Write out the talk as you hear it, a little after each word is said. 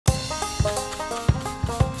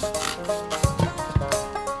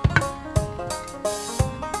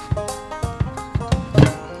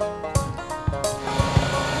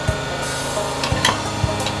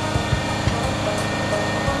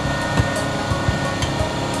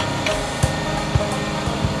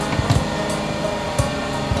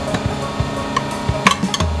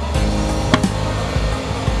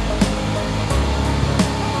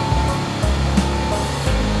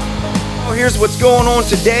here's what's going on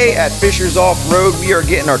today at Fisher's Off-Road. We are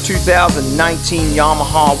getting our 2019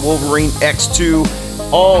 Yamaha Wolverine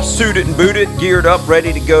X2 all suited and booted, geared up,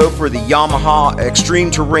 ready to go for the Yamaha Extreme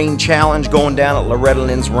Terrain Challenge going down at Loretta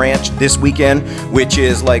Lynn's ranch this weekend, which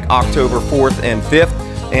is like October 4th and 5th.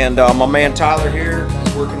 And my man Tyler here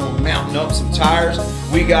is working on mounting up some tires.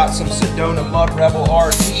 We got some Sedona Mud Rebel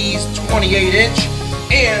RTs, 28-inch,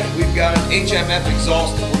 and we've got an HMF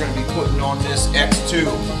exhaust that we're going to be putting on this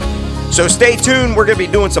X2. So stay tuned, we're going to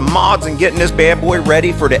be doing some mods and getting this bad boy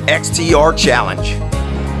ready for the XTR challenge.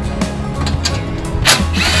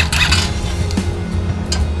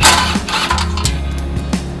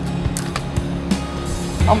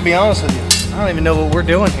 I'm gonna be honest with you, I don't even know what we're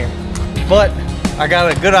doing here, but I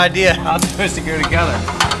got a good idea how it's supposed to go together.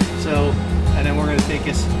 So, and then we're gonna take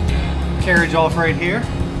this carriage off right here,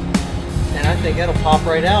 and I think that'll pop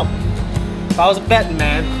right out. If I was a betting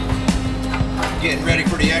man. Getting ready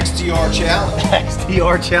for the XTR challenge.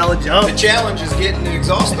 XTR challenge up. The challenge is getting the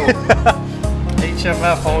exhaust open.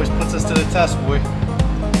 HMF always puts us to the test, boy.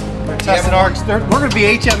 We're testing our. We're going to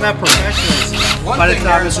be HMF professionals. One thing,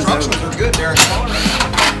 their instructions are good. They're in color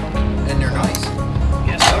and they're nice.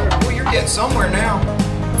 Yes, sir. Well, you're getting somewhere now.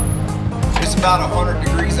 It's about 100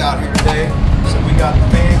 degrees out here today, so we got the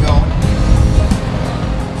fan going.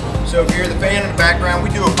 So if you hear the fan in the background, we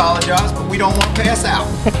do apologize, but we don't want to pass out.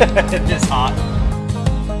 It's hot.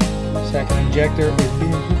 Second injector is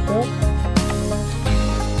being hooked up.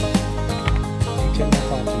 HMF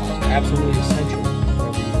optimizer, absolutely essential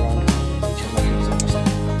whenever you run HMF exhaust.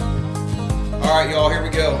 All right, y'all, here we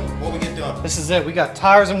go. What we get done? This is it. We got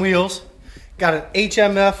tires and wheels. Got an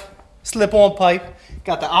HMF slip-on pipe.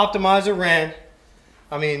 Got the optimizer ran.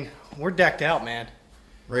 I mean, we're decked out, man.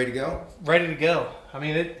 Ready to go? Ready to go. I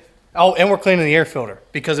mean, it. Oh, and we're cleaning the air filter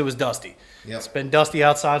because it was dusty. Yep. It's been dusty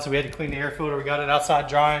outside, so we had to clean the air filter. We got it outside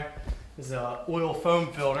drying. It's an oil foam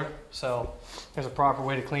filter, so there's a proper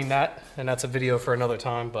way to clean that, and that's a video for another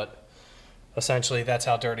time, but essentially that's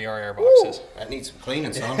how dirty our airbox is. That needs some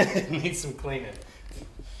cleaning, son. It needs some cleaning.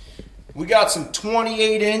 We got some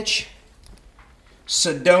 28-inch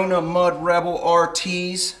Sedona Mud Rebel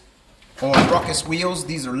RTs on Ruckus wheels.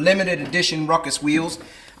 These are limited edition Ruckus wheels.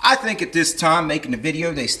 I think at this time, making the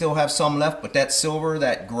video, they still have some left, but that silver,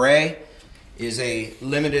 that gray, is a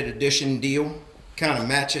limited edition deal. Kind of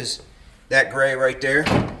matches that gray right there.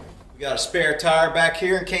 We got a spare tire back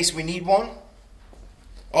here in case we need one.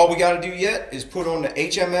 All we got to do yet is put on the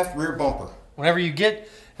HMF rear bumper. Whenever you get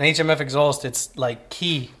an HMF exhaust, it's like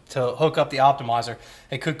key to hook up the optimizer.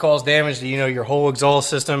 It could cause damage to, your whole exhaust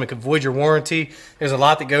system. It could void your warranty. There's a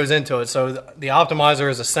lot that goes into it. So the optimizer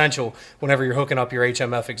is essential whenever you're hooking up your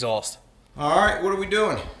HMF exhaust. All right, what are we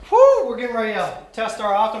doing? Woo, we're getting ready to test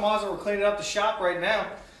our optimizer. We're cleaning up the shop right now.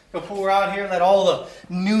 Go pull her out here and let all the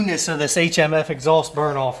newness of this HMF exhaust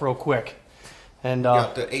burn off real quick. And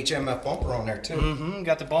got the HMF bumper on there too.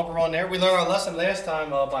 Got the bumper on there. We learned our lesson last time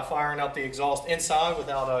by firing out the exhaust inside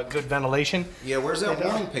without good ventilation. Yeah, where's that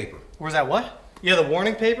warning paper? Where's that what? Yeah, the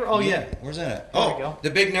warning paper? Oh, yeah. Where's that at? There we go. The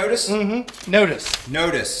big notice? Notice.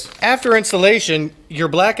 Notice. After installation, your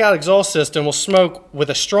blackout exhaust system will smoke with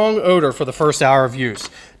a strong odor for the first hour of use.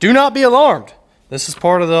 Do not be alarmed. This is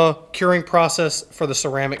part of the curing process for the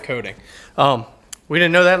ceramic coating. We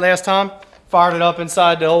didn't know that last time. Fired it up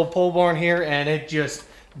inside the old pole barn here, and it just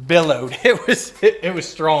billowed. It was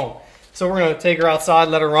strong. So we're going to take her outside,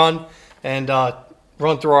 let her run, and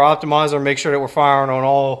run through our optimizer, make sure that we're firing on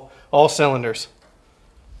all cylinders.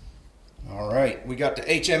 All right, we got the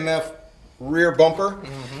HMF rear bumper.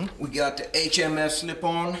 We got the HMF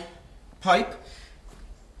slip-on pipe.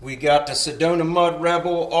 We got the Sedona Mud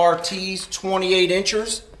Rebel RTs 28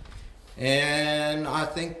 inchers, and I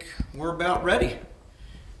think we're about ready.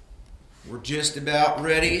 We're just about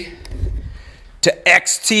ready to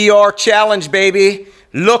XTR challenge, baby.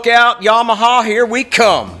 Look out, Yamaha, here we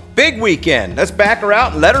come. Big weekend. Let's back her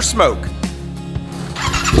out and let her smoke.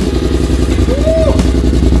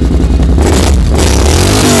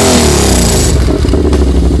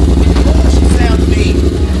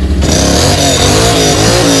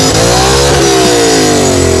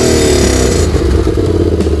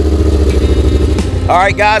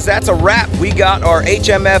 Alright guys, that's a wrap. We got our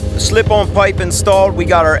HMF slip-on pipe installed. We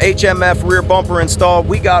got our HMF rear bumper installed.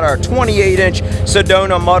 We got our 28-inch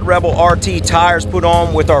Sedona Mud Rebel RT tires put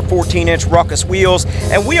on with our 14-inch Ruckus wheels.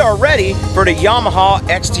 And we are ready for the Yamaha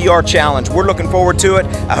XTR challenge. We're looking forward to it.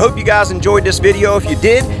 I hope you guys enjoyed this video. If you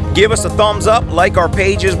did, give us a thumbs up, like our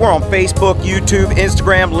pages. We're on Facebook, YouTube,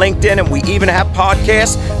 Instagram, LinkedIn, and we even have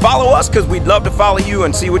podcasts. Follow us because we'd love to follow you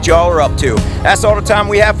and see what y'all are up to. That's all the time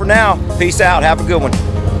we have for now. Peace out. Have a good one.